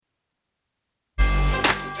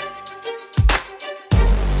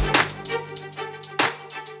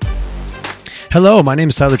Hello, my name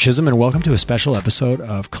is Tyler Chisholm, and welcome to a special episode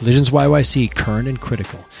of Collisions YYC Current and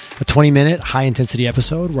Critical, a 20-minute high-intensity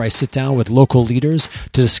episode where I sit down with local leaders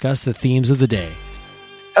to discuss the themes of the day.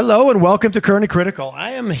 Hello, and welcome to Current and Critical.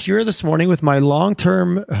 I am here this morning with my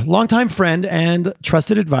longtime friend and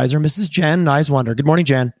trusted advisor, Mrs. Jen Niswander. Good morning,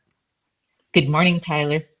 Jen. Good morning,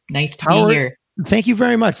 Tyler. Nice to be here. Thank you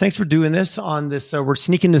very much. Thanks for doing this on this. We're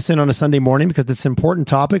sneaking this in on a Sunday morning because it's an important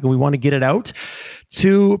topic and we want to get it out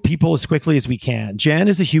to people as quickly as we can. Jen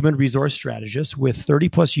is a human resource strategist with 30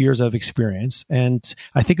 plus years of experience. And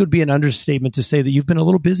I think it would be an understatement to say that you've been a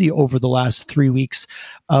little busy over the last 3 weeks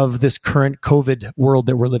of this current COVID world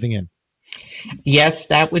that we're living in. Yes,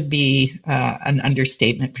 that would be an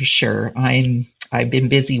understatement for sure. I've been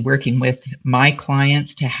busy working with my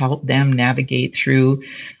clients to help them navigate through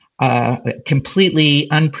a completely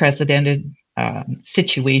unprecedented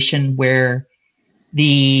situation where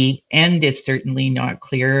the end is certainly not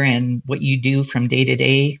clear, and what you do from day to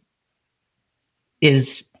day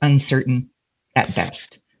is uncertain at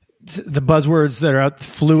best. The buzzwords that are out,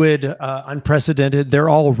 fluid, unprecedented, they're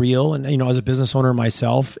all real. And, as a business owner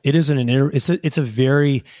myself, it isn't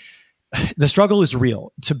the struggle is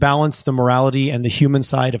real to balance the morality and the human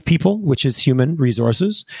side of people, which is human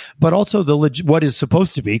resources, but also what is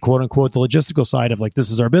supposed to be, quote unquote, the logistical side of like,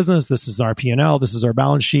 this is our business, this is our P&L, this is our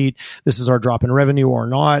balance sheet, this is our drop in revenue or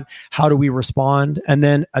not. How do we respond? And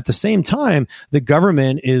then at the same time, the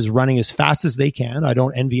government is running as fast as they can. I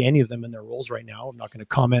don't envy any of them in their roles right now. I'm not going to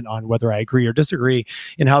comment on whether I agree or disagree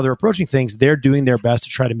in how they're approaching things. They're doing their best to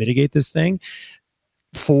try to mitigate this thing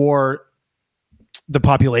for the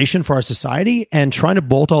population, for our society, and trying to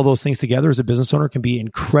bolt all those things together as a business owner can be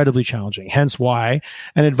incredibly challenging. Hence why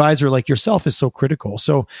an advisor like yourself is so critical.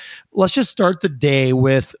 So let's just start the day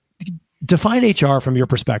with define HR from your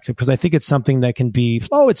perspective, because I think it's something that can be,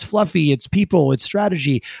 it's fluffy, it's people, it's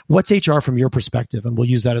strategy. What's HR from your perspective? And we'll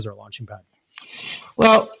use that as our launching pad.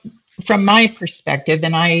 Well, from my perspective,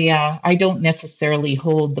 and I don't necessarily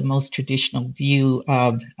hold the most traditional view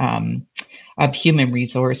of human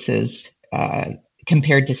resources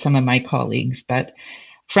compared to some of my colleagues. But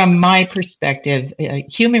from my perspective,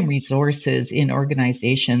 human resources in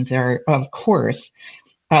organizations are, of course,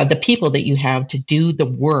 the people that you have to do the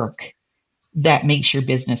work that makes your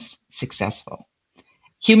business successful.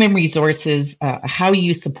 Human resources, how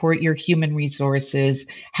you support your human resources,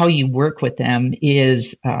 how you work with them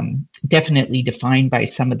is definitely defined by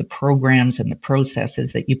some of the programs and the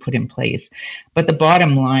processes that you put in place. But the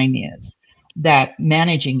bottom line is that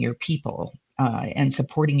managing your people and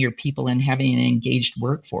supporting your people and having an engaged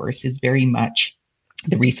workforce is very much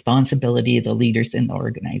the responsibility of the leaders in the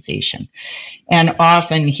organization. And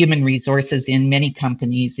often human resources in many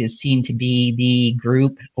companies is seen to be the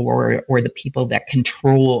group or the people that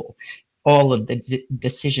control all of the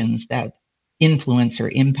decisions that influence or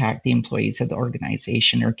impact the employees of the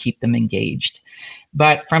organization or keep them engaged.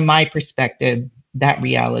 But from my perspective, that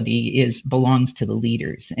reality belongs to the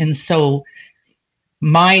leaders. And so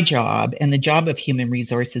my job and the job of human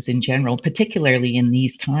resources in general, particularly in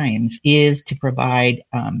these times, is to provide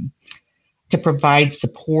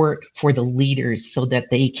support for the leaders so that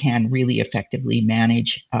they can really effectively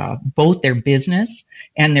manage both their business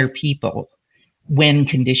and their people when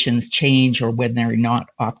conditions change or when they're not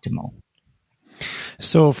optimal.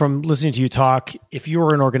 So from listening to you talk, if you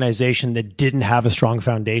were an organization that didn't have a strong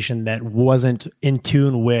foundation, that wasn't in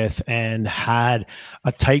tune with and had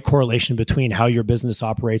a tight correlation between how your business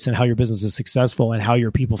operates and how your business is successful and how your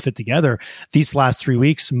people fit together, these last 3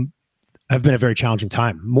 weeks have been a very challenging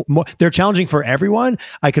time. They're challenging for everyone.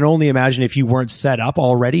 I can only imagine if you weren't set up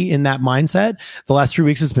already in that mindset, the last 3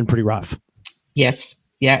 weeks has been pretty rough. Yes.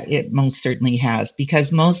 Yeah, it most certainly has,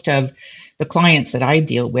 because most of the clients that I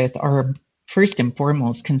deal with are first and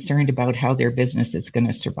foremost concerned about how their business is going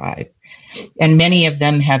to survive. And many of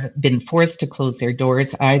them have been forced to close their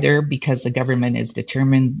doors either because the government is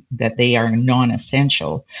determined that they are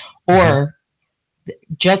non-essential or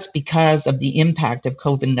just because of the impact of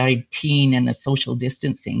COVID-19 and the social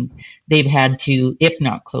distancing, they've had to, if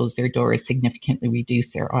not close their doors, significantly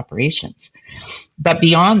reduce their operations. But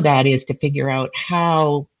beyond that is to figure out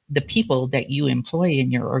how the people that you employ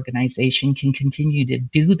in your organization can continue to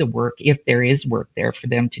do the work, if there is work there for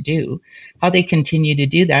them to do, how they continue to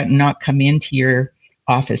do that and not come into your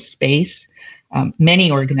office space.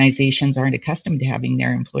 Many organizations aren't accustomed to having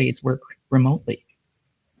their employees work remotely.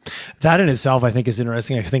 That in itself, I think, is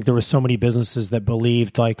interesting. I think there were so many businesses that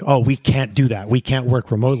believed like, oh, we can't do that. We can't work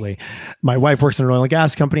remotely. My wife works in an oil and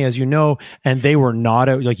gas company, as you know, and they were not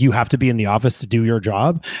like, you have to be in the office to do your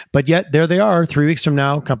job. But yet there they are 3 weeks from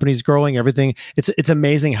now, company's growing, everything. It's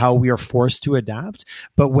amazing how we are forced to adapt.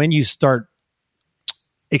 But when you start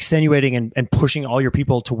extenuating and pushing all your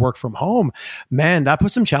people to work from home, man, that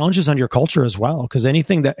puts some challenges on your culture as well. Because any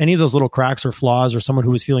of those little cracks or flaws, or someone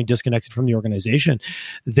who is feeling disconnected from the organization,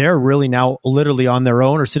 they're really now literally on their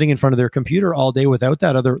own or sitting in front of their computer all day without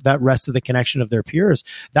that rest of the connection of their peers.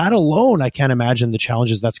 That alone, I can't imagine the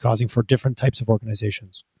challenges that's causing for different types of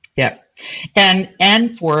organizations. Yeah.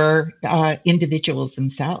 And for individuals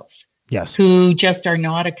themselves. Yes. Who just are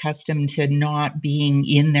not accustomed to not being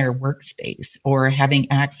in their workspace or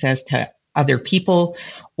having access to other people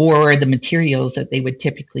or the materials that they would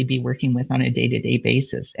typically be working with on a day-to-day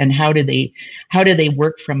basis. And how do they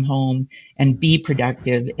work from home and be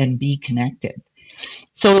productive and be connected?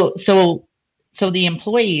 So the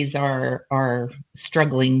employees are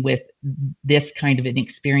struggling with this kind of an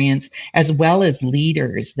experience, as well as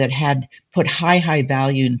leaders that had put high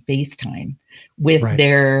value in face time with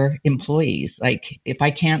their employees. Like, if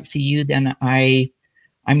I can't see you, then I'm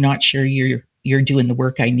not sure you're doing the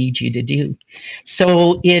work I need you to do.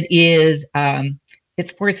 So it is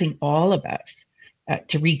it's forcing all of us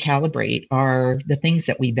to recalibrate the things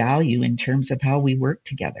that we value in terms of how we work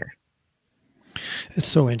together. It's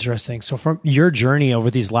so interesting. So from your journey over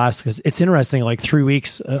these because it's interesting, like 3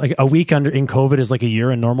 weeks, like a week in COVID is like a year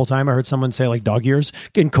in normal time. I heard someone say like dog years.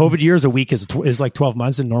 In COVID years, a week is like 12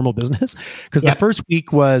 months in normal business. Because the first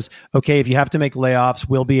week was, okay, if you have to make layoffs,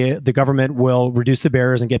 the government will reduce the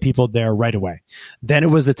barriers and get people there right away. Then it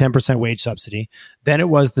was the 10% wage subsidy. Then it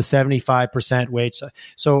was the 75% wage.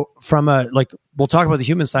 So we'll talk about the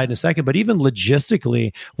human side in a second, but even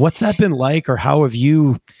logistically, what's that been like, or how have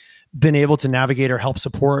you been able to navigate or help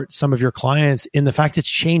support some of your clients in the fact it's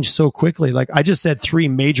changed so quickly? Like, I just said 3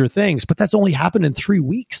 major things, but that's only happened in 3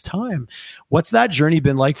 weeks' time. What's that journey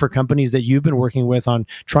been like for companies that you've been working with on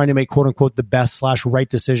trying to make quote unquote the best / right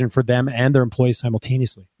decision for them and their employees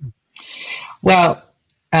simultaneously? Well,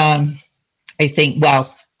 I think,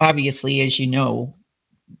 obviously, as you know,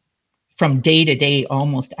 from day to day,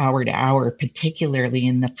 almost hour to hour, particularly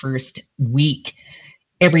in the first week,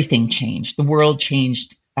 everything changed. The world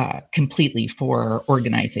changed completely for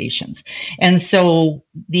organizations. And so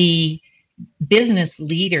the business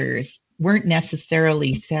leaders weren't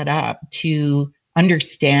necessarily set up to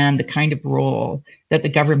understand the kind of role that the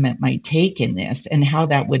government might take in this and how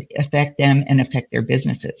that would affect them and affect their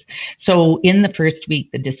businesses. So in the first week,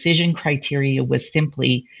 the decision criteria was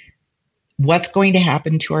simply, what's going to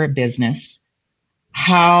happen to our business?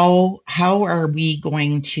 How are we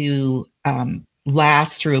going to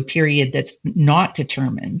last through a period that's not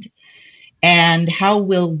determined? And how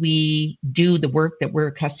will we do the work that we're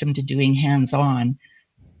accustomed to doing hands-on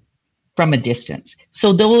from a distance?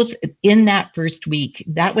 So those, in that first week,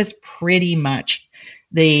 that was pretty much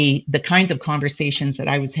the kinds of conversations that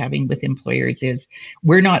I was having with employers. Is,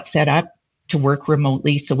 we're not set up to work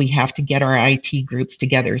remotely, so we have to get our IT groups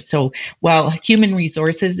together. So while human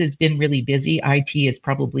resources has been really busy, IT has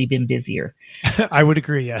probably been busier. I would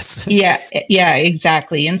agree, yes. Yeah,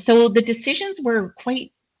 exactly. And so the decisions were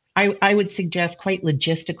quite, I would suggest, quite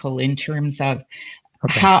logistical in terms of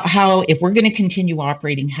how if we're going to continue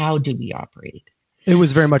operating, how do we operate? It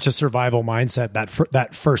was very much a survival mindset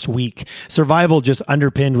that first week. Survival just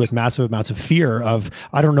underpinned with massive amounts of fear of,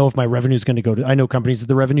 I don't know if my revenue is going to go to, I know companies that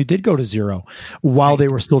the revenue did go to zero while they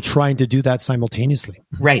were still trying to do that simultaneously.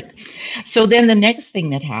 Right. So then the next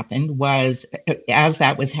thing that happened was, as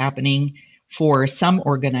that was happening for some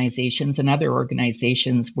organizations, and other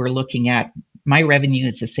organizations were looking at, my revenue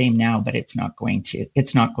is the same now, but it's not going to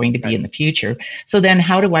be in the future. So then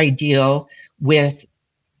how do I deal with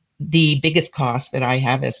the biggest cost that I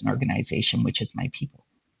have as an organization, which is my people?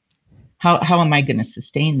 How am I going to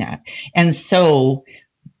sustain that? And so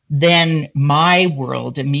then my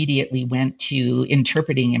world immediately went to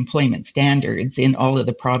interpreting employment standards in all of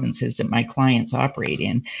the provinces that my clients operate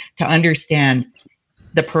in, to understand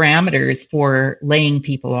the parameters for laying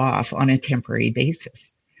people off on a temporary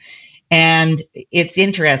basis. And it's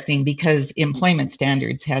interesting because employment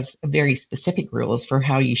standards has very specific rules for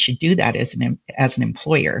how you should do that as an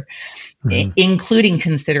employer, including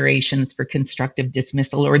considerations for constructive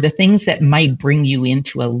dismissal, or the things that might bring you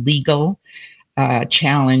into a legal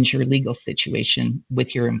challenge or legal situation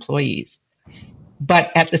with your employees.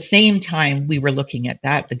 But at the same time we were looking at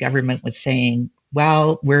that, the government was saying,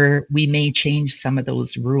 well, we may change some of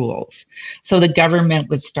those rules. So the government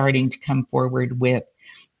was starting to come forward with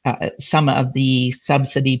some of the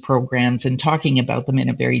subsidy programs and talking about them in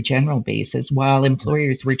a very general basis, while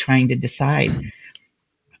employers were trying to decide,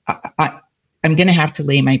 I'm going to have to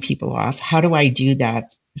lay my people off. How do I do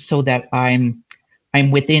that so that I'm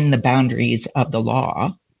within the boundaries of the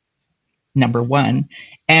law, number one?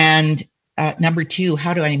 And number two,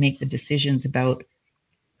 how do I make the decisions about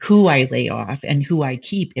who I lay off and who I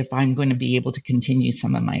keep if I'm going to be able to continue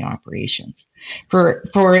some of my operations. For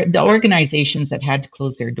the organizations that had to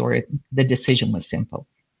close their door, the decision was simple.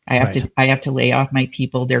 I have to lay off my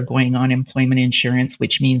people. They're going on employment insurance,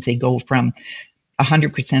 which means they go from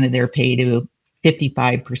 100% of their pay to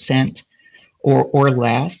 55% or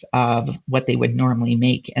less of what they would normally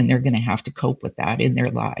make, and they're going to have to cope with that in their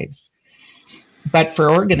lives. But for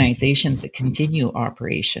organizations that continue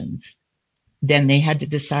operations, then they had to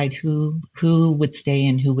decide who would stay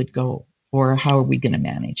and who would go, or how are we going to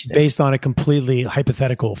manage this? Based on a completely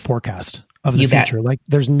hypothetical forecast of the future. Like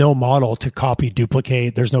there's no model to copy,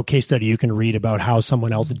 duplicate. There's no case study you can read about how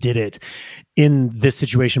someone else did it in this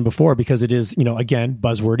situation before, because it is, again,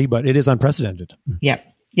 buzzwordy, but it is unprecedented.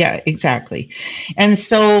 Yeah, exactly. And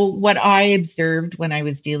so what I observed when I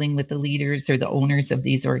was dealing with the leaders or the owners of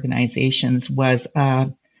these organizations was,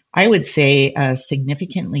 I would say, a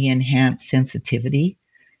significantly enhanced sensitivity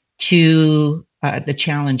to the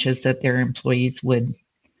challenges that their employees would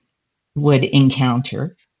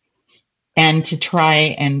encounter, and to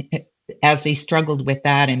try and, as they struggled with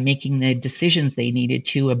that and making the decisions they needed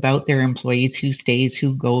to about their employees, who stays,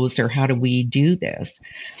 who goes, or how do we do this,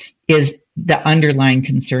 is the underlying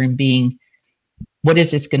concern being, what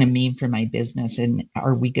is this going to mean for my business, and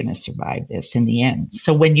are we going to survive this in the end?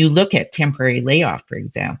 So when you look at temporary layoff, for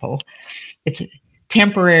example, it's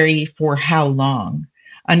temporary for how long,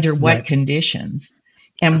 under what conditions,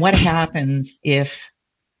 and what happens if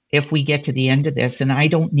we get to the end of this and I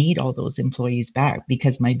don't need all those employees back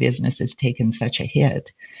because my business has taken such a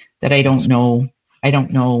hit that I don't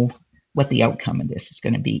know what the outcome of this is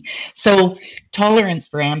going to be. So tolerance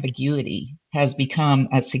for ambiguity has become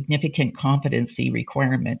a significant competency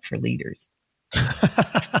requirement for leaders.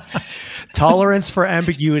 Tolerance for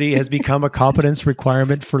ambiguity has become a competence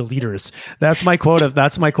requirement for leaders. That's my quote of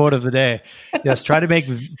the day. Yes, try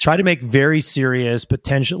to make very serious,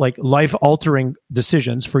 potential, like life-altering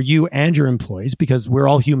decisions for you and your employees, because we're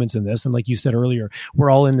all humans in this, and like you said earlier, we're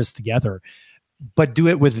all in this together. But do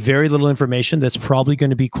it with very little information that's probably going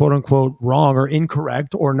to be quote unquote wrong or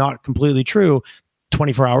incorrect or not completely true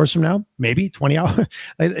 24 hours from now, maybe 20 hours.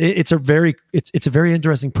 It's a very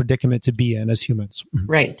interesting predicament to be in as humans.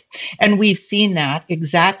 Right. And we've seen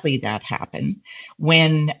exactly that happen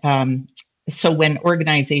when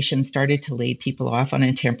organizations started to lay people off on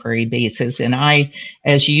a temporary basis. And I,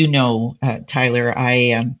 as you know, Tyler,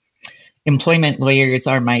 employment lawyers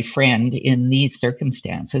are my friend in these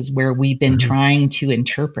circumstances where we've been trying to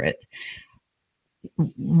interpret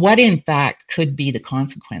what in fact could be the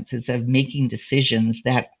consequences of making decisions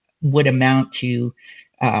that would amount to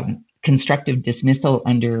constructive dismissal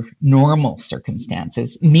under normal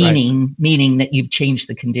circumstances, meaning that you've changed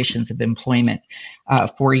the conditions of employment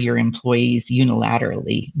for your employees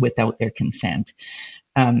unilaterally without their consent.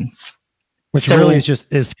 Which really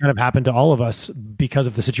is kind of happened to all of us because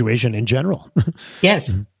of the situation in general.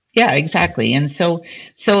 Yes. Yeah, exactly. And so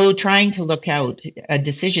trying to look out a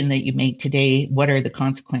decision that you make today, what are the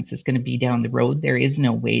consequences going to be down the road? There is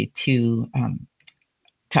no way to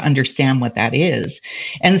understand what that is.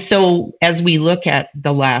 And so as we look at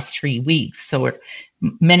the last 3 weeks, so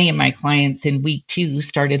many of my clients in week 2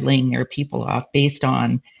 started laying their people off based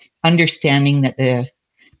on understanding that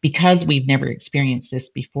because we've never experienced this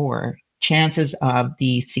before, chances of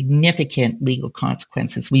the significant legal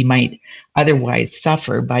consequences we might otherwise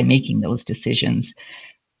suffer by making those decisions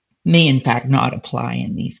may in fact not apply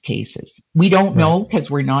in these cases. We don't know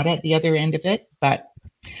because we're not at the other end of it, but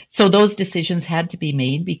so those decisions had to be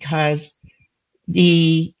made because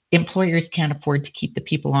the employers can't afford to keep the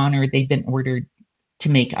people on, or they've been ordered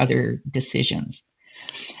to make other decisions.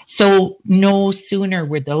 So no sooner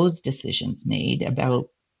were those decisions made about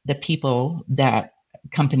the people that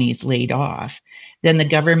companies laid off, then the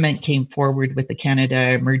government came forward with the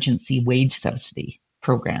Canada Emergency Wage Subsidy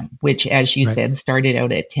Program, which, as you said, started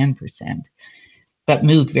out at 10%, but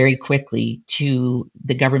moved very quickly to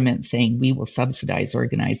the government saying we will subsidize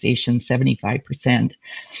organizations 75%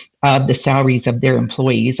 of the salaries of their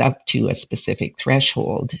employees up to a specific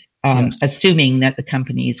threshold, assuming that the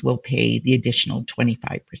companies will pay the additional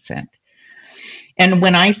 25%. And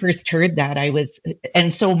when I first heard that,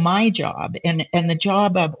 so my job and the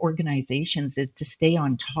job of organizations is to stay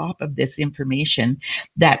on top of this information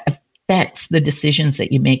that affects the decisions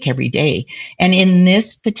that you make every day. And in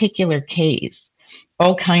this particular case,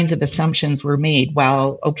 all kinds of assumptions were made.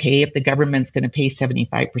 Well, okay, if the government's going to pay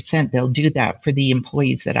 75%, they'll do that for the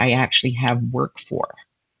employees that I actually have work for.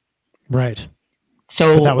 Right.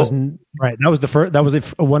 So but that was right. That was the first. That was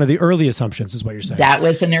one of the early assumptions, is what you're saying. that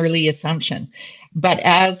was an early assumption. But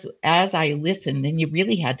as I listened, and you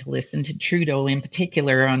really had to listen to Trudeau in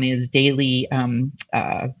particular on his daily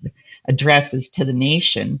addresses to the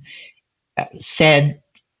nation, said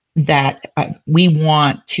that we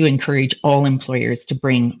want to encourage all employers to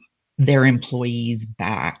bring their employees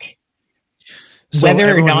back. So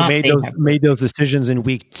whether or not who made those decisions in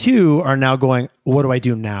week 2 are now going, what do I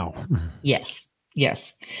do now? Yes.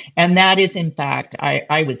 And that is, in fact,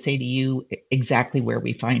 I would say to you exactly where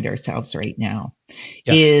we find ourselves right now,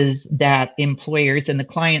 is that employers and the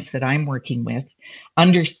clients that I'm working with,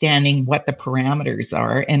 understanding what the parameters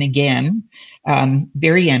are. And again,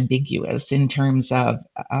 very ambiguous in terms of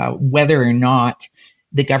whether or not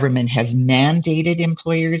the government has mandated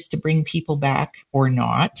employers to bring people back or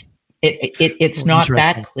not. It's not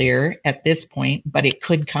that clear at this point, but it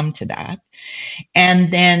could come to that.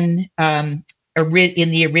 And then in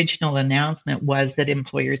the original announcement was that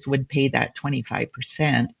employers would pay that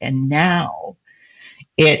 25%. And now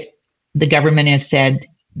the government has said,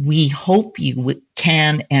 we hope you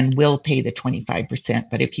can and will pay the 25%.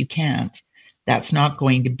 But if you can't, that's not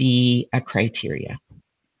going to be a criteria.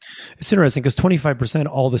 It's interesting because 25%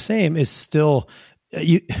 all the same is still,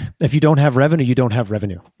 if you don't have revenue, you don't have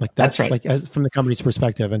revenue. Like that's right. Like from the company's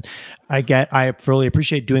perspective. And I fully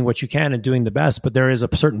appreciate doing what you can and doing the best, but there is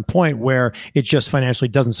a certain point where it just financially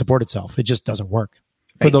doesn't support itself. It just doesn't work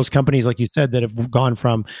for those companies, like you said, that have gone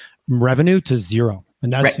from revenue to zero.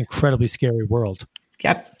 And that's an incredibly scary world.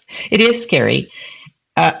 Yep. It is scary.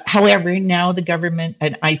 However, now the government,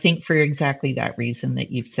 and I think for exactly that reason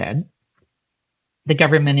that you've said, the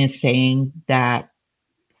government is saying that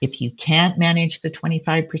if you can't manage the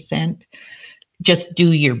 25%, just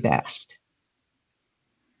do your best.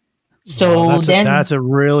 So that's a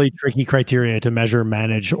really tricky criteria to measure,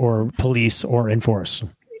 manage, or police or enforce.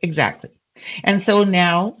 Exactly. And so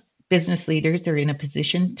now business leaders are in a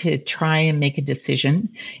position to try and make a decision.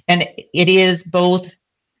 And it is both,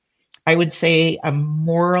 I would say, a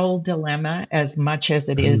moral dilemma as much as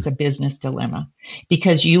it is a business dilemma,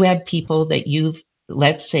 because you have people that you've,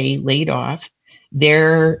 let's say, laid off.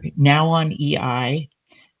 They're now on EI,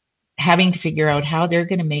 having to figure out how they're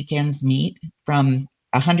going to make ends meet from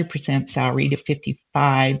 100% salary to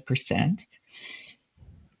 55%.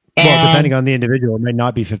 Well, depending on the individual, it might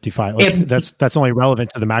not be 55. That's only relevant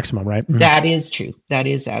to the maximum, right? That is true. That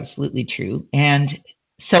is absolutely true. And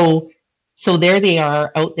so there they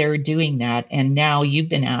are out there doing that. And now you've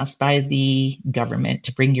been asked by the government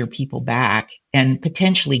to bring your people back and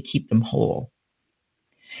potentially keep them whole,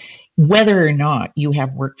 whether or not you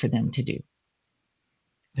have work for them to do.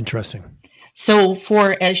 Interesting. So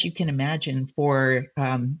as you can imagine, for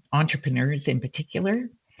entrepreneurs in particular,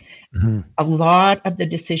 a lot of the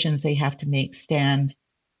decisions they have to make stand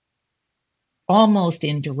almost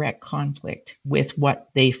in direct conflict with what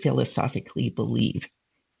they philosophically believe.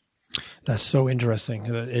 That's so interesting.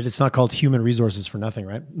 It's not called human resources for nothing,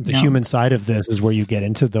 right? The human side of this is where you get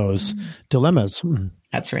into those dilemmas.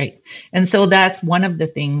 That's right. And so that's one of the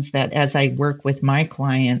things that, as I work with my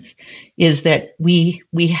clients, is that we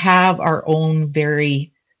have our own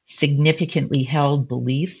very significantly held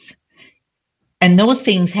beliefs. And those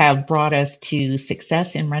things have brought us to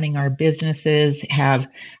success in running our businesses, have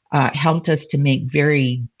helped us to make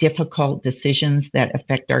very difficult decisions that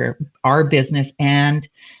affect our business and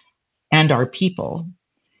our people.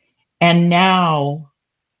 And now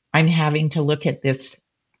I'm having to look at this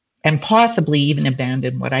and possibly even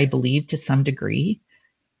abandon what I believe to some degree,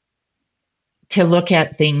 to look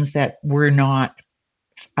at things that were not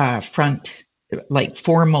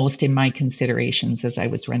foremost in my considerations as I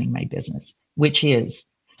was running my business, which is,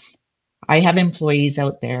 I have employees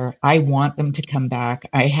out there. I want them to come back.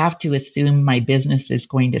 I have to assume my business is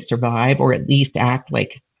going to survive, or at least act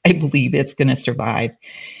like I believe it's going to survive.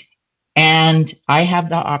 And I have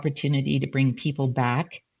the opportunity to bring people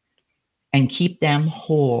back and keep them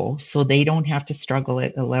whole so they don't have to struggle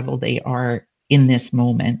at the level they are in this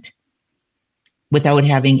moment without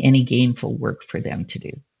having any gainful work for them to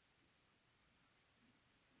do.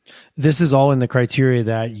 This is all in the criteria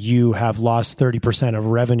that you have lost 30% of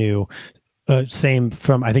revenue. Same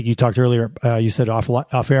from, I think you talked earlier, you said off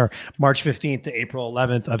air, March 15th to April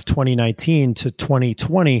 11th of 2019 to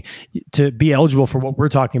 2020. To be eligible for what we're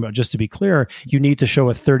talking about, just to be clear, you need to show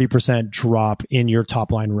a 30% drop in your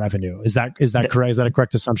top line revenue. Is that correct? Is that a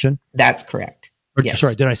correct assumption? That's correct. Yes.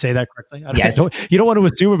 Sorry, did I say that correctly? Yes. You don't want to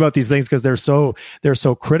assume about these things because they're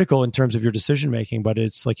so critical in terms of your decision making, but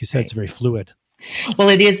it's like you said, It's very fluid. Well,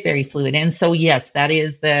 it is very fluid. And so, yes, that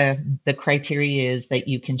is the criteria, is that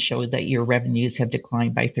you can show that your revenues have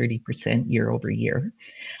declined by 30% year over year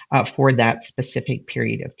for that specific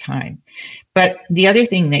period of time. But the other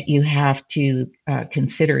thing that you have to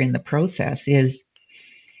consider in the process is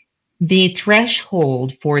the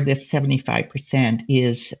threshold for this 75%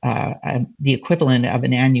 is the equivalent of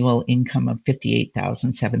an annual income of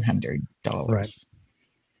 $58,700. Right.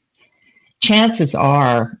 Chances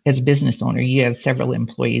are, as a business owner, you have several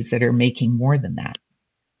employees that are making more than that.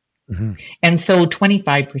 Mm-hmm. And so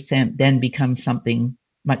 25% then becomes something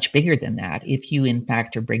much bigger than that if you, in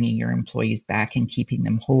fact, are bringing your employees back and keeping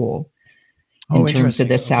them whole in terms of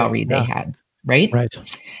the salary they had, right? Right.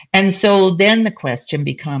 And so then the question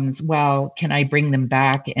becomes, well, can I bring them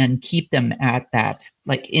back and keep them at that?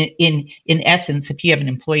 Like in essence, if you have an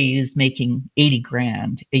employee who's making 80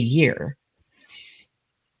 grand a year,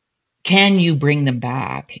 can you bring them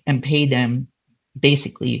back and pay them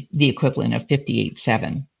basically the equivalent of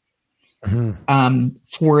 58.7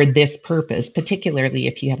 for this purpose, particularly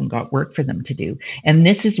if you haven't got work for them to do? And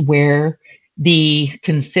this is where the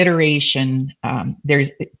consideration, there's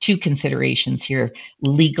two considerations here.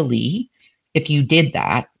 Legally, if you did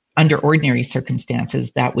that, under ordinary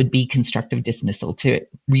circumstances, that would be constructive dismissal. To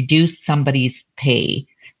reduce somebody's pay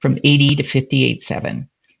from 80 to 58.7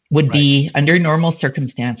 would be, under normal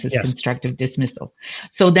circumstances, constructive dismissal.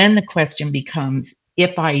 So then the question becomes,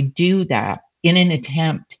 if I do that in an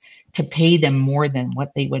attempt to pay them more than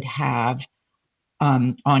what they would have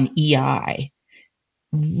on EI,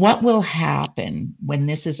 what will happen when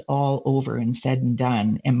this is all over and said and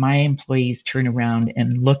done, and my employees turn around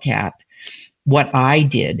and look at what I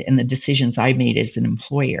did and the decisions I made as an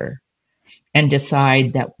employer and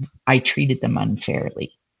decide that I treated them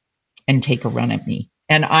unfairly and take a run at me?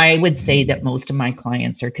 And I would say that most of my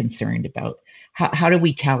clients are concerned about how do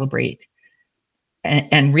we calibrate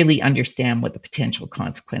and really understand what the potential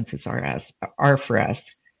consequences are for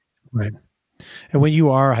us. Right. And when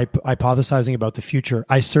you are hypothesizing about the future,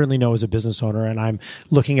 I certainly know as a business owner, and I'm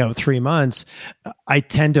looking out 3 months, I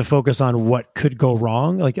tend to focus on what could go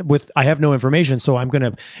wrong. Like I have no information. So I'm going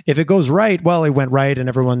to, if it goes right, well, it went right and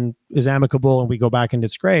everyone is amicable and we go back and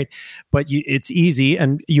it's great. But it's easy,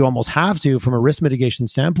 and you almost have to, from a risk mitigation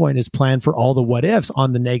standpoint, is plan for all the what ifs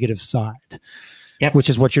on the negative side. Yep.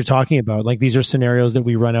 Which is what you're talking about. Like, these are scenarios that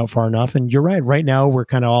we run out far enough. And you're right. Right now, we're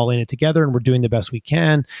kind of all in it together and we're doing the best we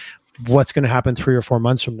can. What's going to happen 3 or 4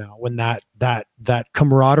 months from now, when that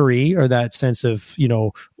camaraderie or that sense of,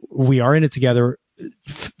 we are in it together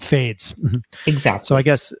fades. Exactly. So I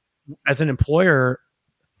guess as an employer,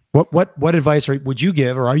 what advice would you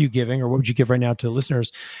give, or are you giving, or what would you give right now to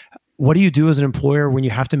listeners? What do you do as an employer when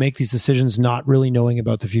you have to make these decisions, not really knowing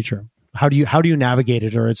about the future? How do you navigate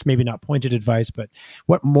it? Or it's maybe not pointed advice, but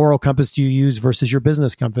what moral compass do you use versus your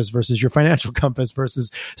business compass versus your financial compass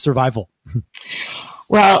versus survival?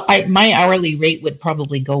 Well, my hourly rate would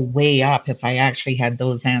probably go way up if I actually had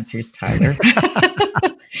those answers, Tyler.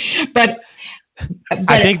 but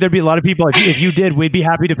I think there'd be a lot of people, if you did, we'd be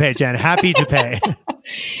happy to pay, Jen. Happy to pay.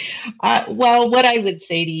 Well, what I would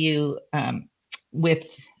say to you with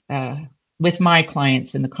my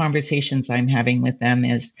clients and the conversations I'm having with them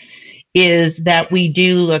is that we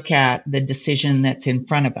do look at the decision that's in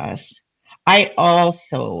front of us. I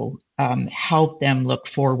also help them look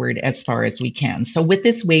forward as far as we can. So with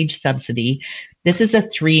this wage subsidy, this is a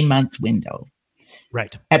 3-month window.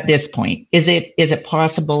 Right. At this point, is it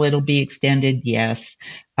possible it'll be extended? Yes.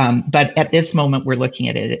 But at this moment, we're looking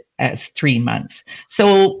at it as 3 months.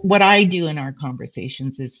 So what I do in our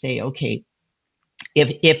conversations is say, okay,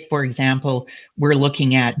 if for example, we're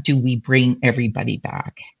looking at, do we bring everybody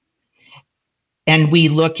back? And we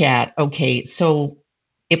look at, okay, so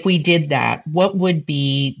if we did that, what would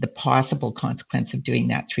be the possible consequence of doing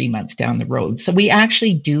that 3 months down the road? So we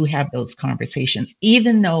actually do have those conversations,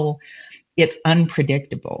 even though it's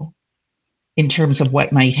unpredictable in terms of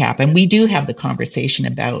what might happen. We do have the conversation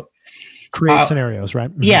about create scenarios, right?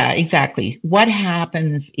 Mm-hmm. Yeah, exactly. What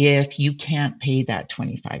happens if you can't pay that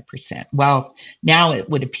 25%? Well, now it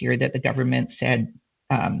would appear that the government said,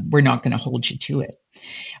 we're not going to hold you to it.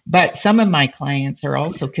 But some of my clients are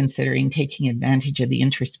also considering taking advantage of the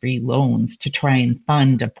interest-free loans to try and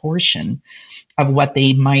fund a portion of what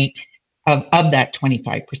they might, of that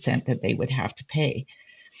 25% that they would have to pay.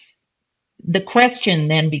 The question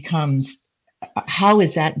then becomes, how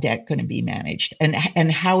is that debt going to be managed? And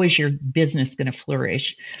how is your business going to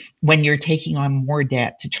flourish when you're taking on more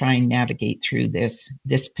debt to try and navigate through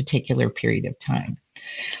this particular period of time?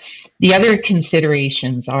 The other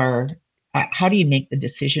considerations are, how do you make the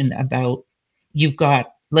decision about, you've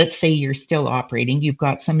got let's say you're still operating, you've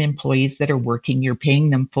got some employees that are working, you're paying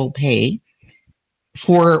them full pay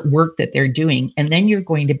for work that they're doing, and then you're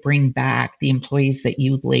going to bring back the employees that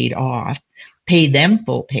you laid off, pay them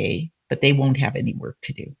full pay, but they won't have any work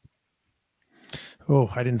to do. Oh,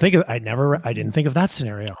 I didn't think of that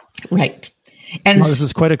scenario. Right. And this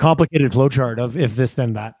is quite a complicated flowchart of if this,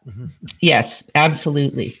 then that. Yes,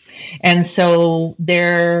 absolutely. And so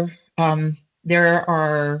there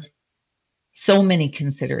are so many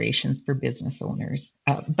considerations for business owners,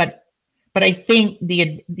 but I think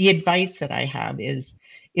the advice that I have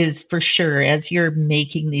is for sure, as you're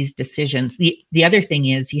making these decisions, the other thing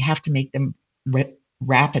is you have to make them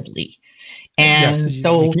rapidly. And yes,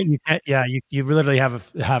 so you literally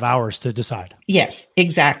have hours to decide. Yes,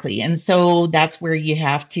 exactly. And so that's where you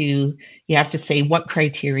have to say, what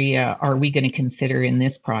criteria are we going to consider in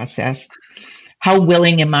this process? How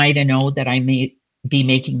willing am I to know that I may be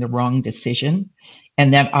making the wrong decision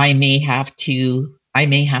and that I may have to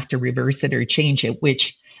reverse it or change it,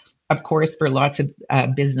 which of course, for lots of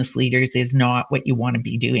business leaders is not what you want to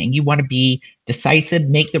be doing. You want to be decisive,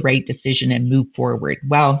 make the right decision, and move forward.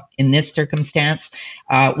 Well, in this circumstance,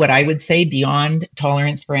 what I would say beyond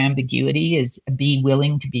tolerance for ambiguity is be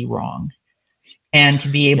willing to be wrong and to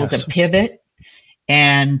be able to pivot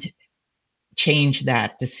and change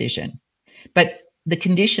that decision. But the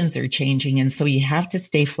conditions are changing, and so you have to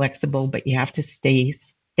stay flexible, but you have to stay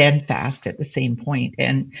steadfast at the same point.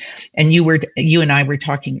 And you and I were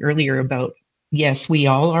talking earlier about, yes, we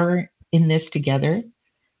all are in this together,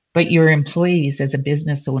 but your employees as a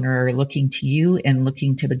business owner are looking to you and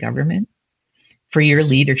looking to the government for your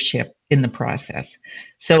leadership in the process.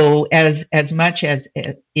 So as much as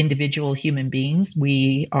individual human beings,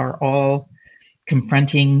 we are all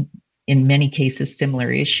confronting, in many cases, similar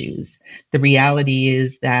issues. The reality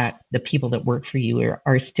is that the people that work for you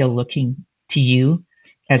are still looking to you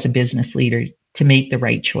as a business leader to make the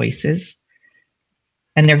right choices,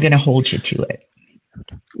 and they're going to hold you to it.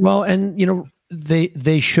 Well, and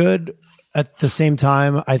they should. At the same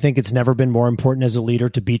time, I think it's never been more important as a leader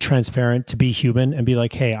to be transparent, to be human, and be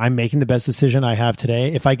like, hey, I'm making the best decision I have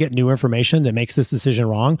today. If I get new information that makes this decision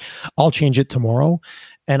wrong, I'll change it tomorrow.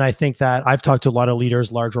 And I think that I've talked to a lot of leaders,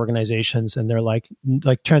 large organizations, and they're like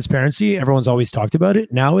transparency. Everyone's always talked about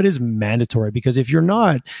it. Now it is mandatory, because if you're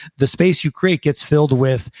not, the space you create gets filled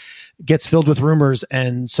with rumors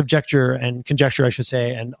and subjecture and conjecture, I should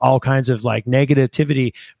say, and all kinds of like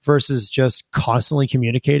negativity, versus just constantly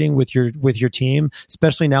communicating with your team,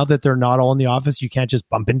 especially now that they're not all in the office. You can't just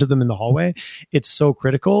bump into them in the hallway. It's so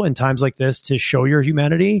critical in times like this to show your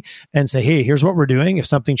humanity and say, hey, here's what we're doing. If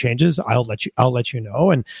something changes, I'll let you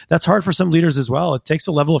know. And that's hard for some leaders as well. It takes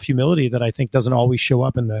a level of humility that I think doesn't always show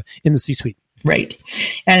up in the C-suite. Right.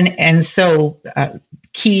 And so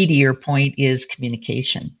key to your point is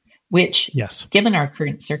communication, which, yes, given our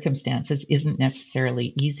current circumstances, isn't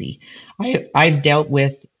necessarily easy. I've dealt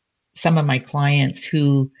with some of my clients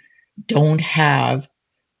who don't have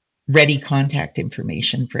ready contact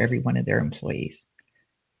information for every one of their employees.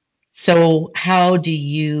 So how do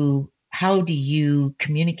you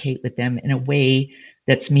communicate with them in a way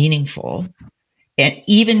that's meaningful, and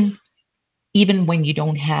even when you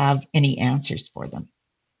don't have any answers for them?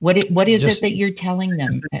 What is it that you're telling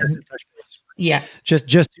them? Yeah. Just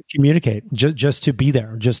to communicate, just to be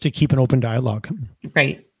there, just to keep an open dialogue.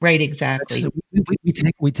 Right, exactly.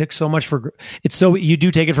 We take so much for it's so you do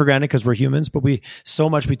take it for granted because we're humans, but we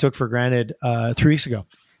took for granted 3 weeks ago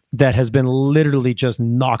that has been literally just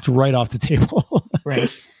knocked right off the table.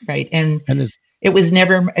 Right. And it's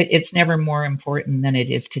never more important than it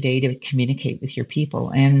is today to communicate with your people.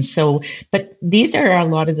 And so, but these are a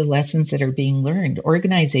lot of the lessons that are being learned.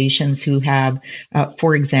 Organizations who have,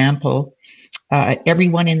 for example,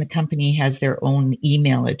 everyone in the company has their own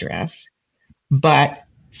email address, but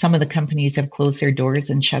some of the companies have closed their doors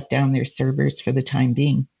and shut down their servers for the time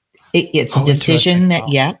being. It's a decision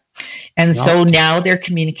that, so now they're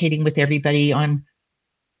communicating with everybody on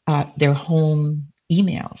their home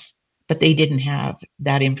emails, but they didn't have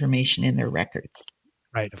that information in their records.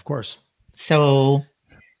 Right, of course. So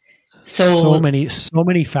many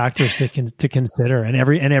factors to consider, and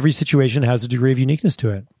every situation has a degree of uniqueness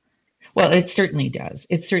to it. Well, it certainly does.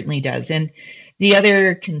 And the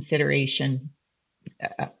other consideration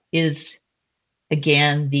is,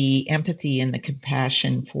 again, the empathy and the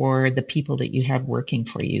compassion for the people that you have working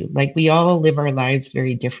for you. Like, we all live our lives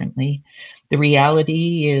very differently. The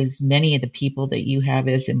reality is many of the people that you have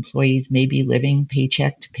as employees may be living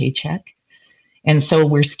paycheck to paycheck. And so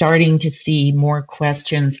we're starting to see more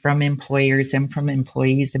questions from employers and from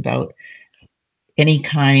employees about any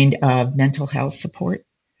kind of mental health support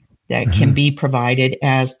that can be provided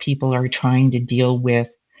as people are trying to deal with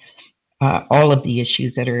all of the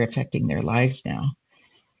issues that are affecting their lives now.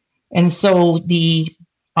 And so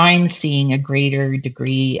I'm seeing a greater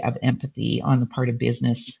degree of empathy on the part of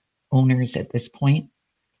business owners at this point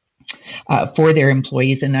for their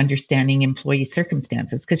employees and understanding employee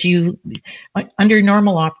circumstances. Because under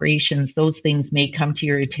normal operations, those things may come to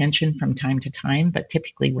your attention from time to time, but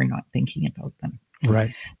typically we're not thinking about them.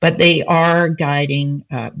 Right. But they are guiding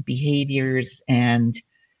behaviors and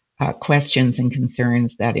questions and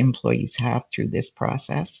concerns that employees have through this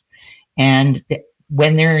process. And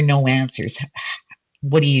when there are no answers,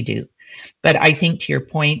 what do you do? But I think, to your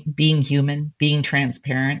point, being human, being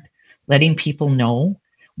transparent, letting people know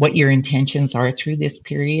what your intentions are through this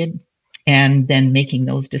period, and then making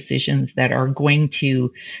those decisions that are going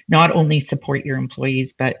to not only support your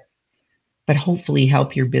employees, but hopefully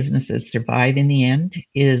help your businesses survive in the end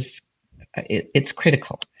it's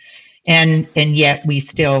critical. And yet we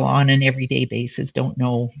still, on an everyday basis, don't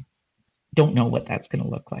know what that's going to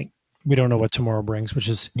look like. We don't know what tomorrow brings, which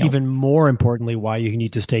is even more importantly why you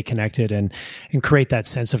need to stay connected and create that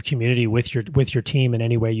sense of community with your team in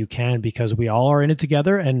any way you can, because we all are in it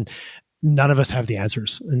together and none of us have the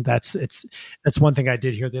answers. And that's one thing I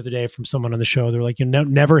did hear the other day from someone on the show. They're like,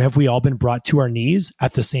 never have we all been brought to our knees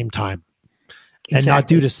at the same time. And not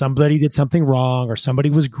due to somebody did something wrong or somebody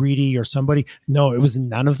was greedy or no, it was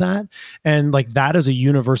none of that. And like that as a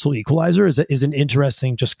universal equalizer is an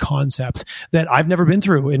interesting just concept that I've never been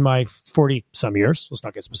through in my 40 some years. Let's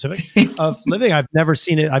not get specific of living. I've never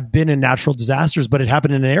seen it. I've been in natural disasters, but it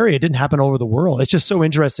happened in an area. It didn't happen over the world. It's just so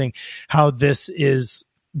interesting how this is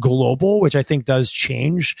global, which I think does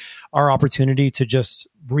change our opportunity to just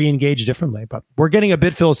re-engage differently. But we're getting a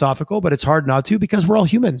bit philosophical, but it's hard not to, because we're all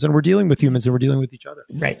humans and we're dealing with humans and we're dealing with each other.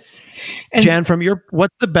 Right. And Jan,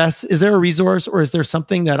 what's the best, is there a resource or is there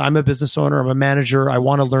something that I'm a business owner, I'm a manager, I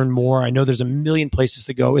want to learn more, I know there's a million places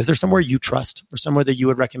to go. Is there somewhere you trust or somewhere that you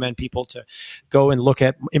would recommend people to go and look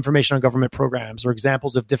at information on government programs or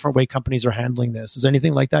examples of different way companies are handling this? Is there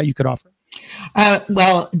anything like that you could offer?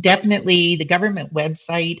 Well, definitely the government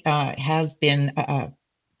website has been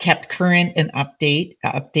kept current and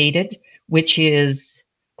updated, which is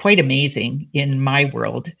quite amazing in my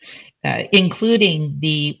world, including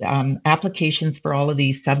the applications for all of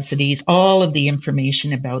these subsidies. All of the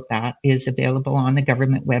information about that is available on the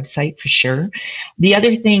government website for sure. The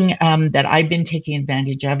other thing that I've been taking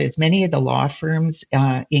advantage of is many of the law firms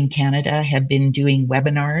in Canada have been doing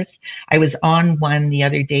webinars. I was on one the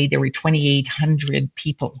other day. There were 2,800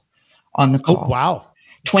 people on the call. Oh, wow.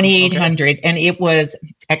 2,800. Okay. And it was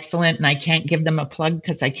excellent. And I can't give them a plug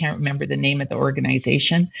because I can't remember the name of the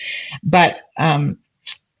organization. But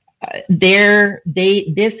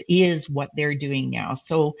this is what they're doing now.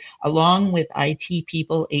 So along with IT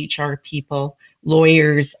people, HR people,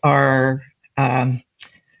 lawyers are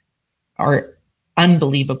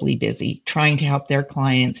unbelievably busy trying to help their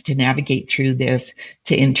clients to navigate through this,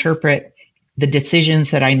 to interpret the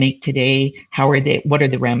decisions that I make today. What are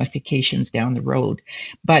the ramifications down the road?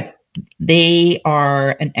 But they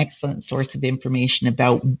are an excellent source of information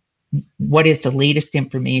about what is the latest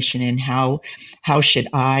information and how should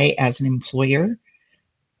I, as an employer,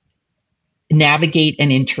 navigate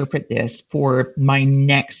and interpret this for my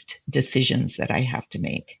next decisions that I have to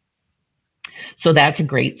make. So that's a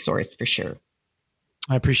great source for sure.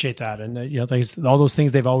 I appreciate that. And all those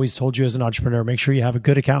things they've always told you as an entrepreneur, make sure you have a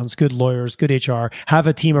good accountants, good lawyers, good HR, have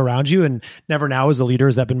a team around you. And never now as a leader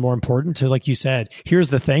has that been more important to, like you said, here's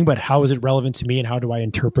the thing, but how is it relevant to me and how do I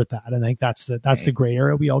interpret that? And I think that's the gray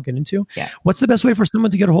area we all get into. Yeah. What's the best way for someone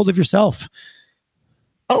to get a hold of yourself?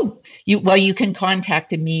 You can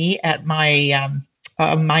contact me at my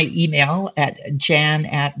email at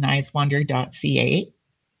jan@niswander.ca.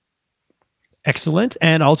 Excellent.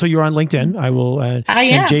 And also you're on LinkedIn. I will, and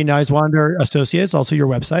Jay Niswander Associates, also your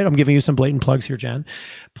website. I'm giving you some blatant plugs here, Jan.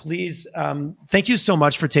 Please, thank you so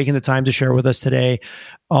much for taking the time to share with us today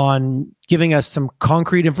on giving us some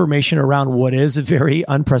concrete information around what is a very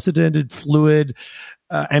unprecedented, fluid,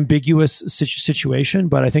 ambiguous situation.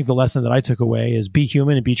 But I think the lesson that I took away is be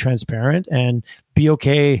human and be transparent and be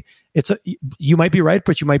okay. You might be right,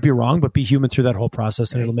 but you might be wrong, but be human through that whole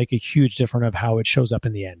process and it'll make a huge difference of how it shows up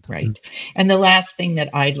in the end. Right. And the last thing that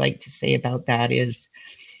I'd like to say about that is,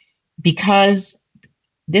 because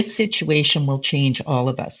this situation will change all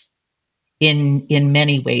of us in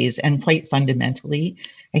many ways and quite fundamentally,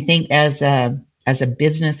 I think as a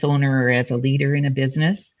business owner or as a leader in a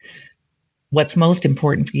business, what's most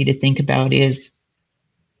important for you to think about is,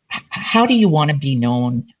 how do you want to be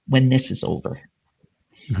known when this is over?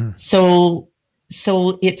 Mm-hmm. So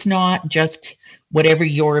it's not just whatever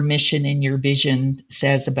your mission and your vision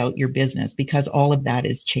says about your business, because all of that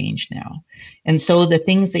is changed now. And so the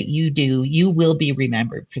things that you do, you will be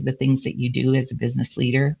remembered for the things that you do as a business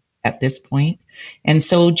leader at this point. And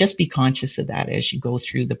so just be conscious of that as you go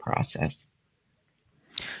through the process.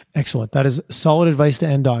 Excellent. That is solid advice to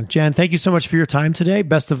end on. Jan, thank you so much for your time today.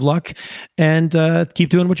 Best of luck, and keep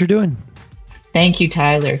doing what you're doing. Thank you,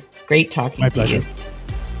 Tyler. Great talking to you. My pleasure.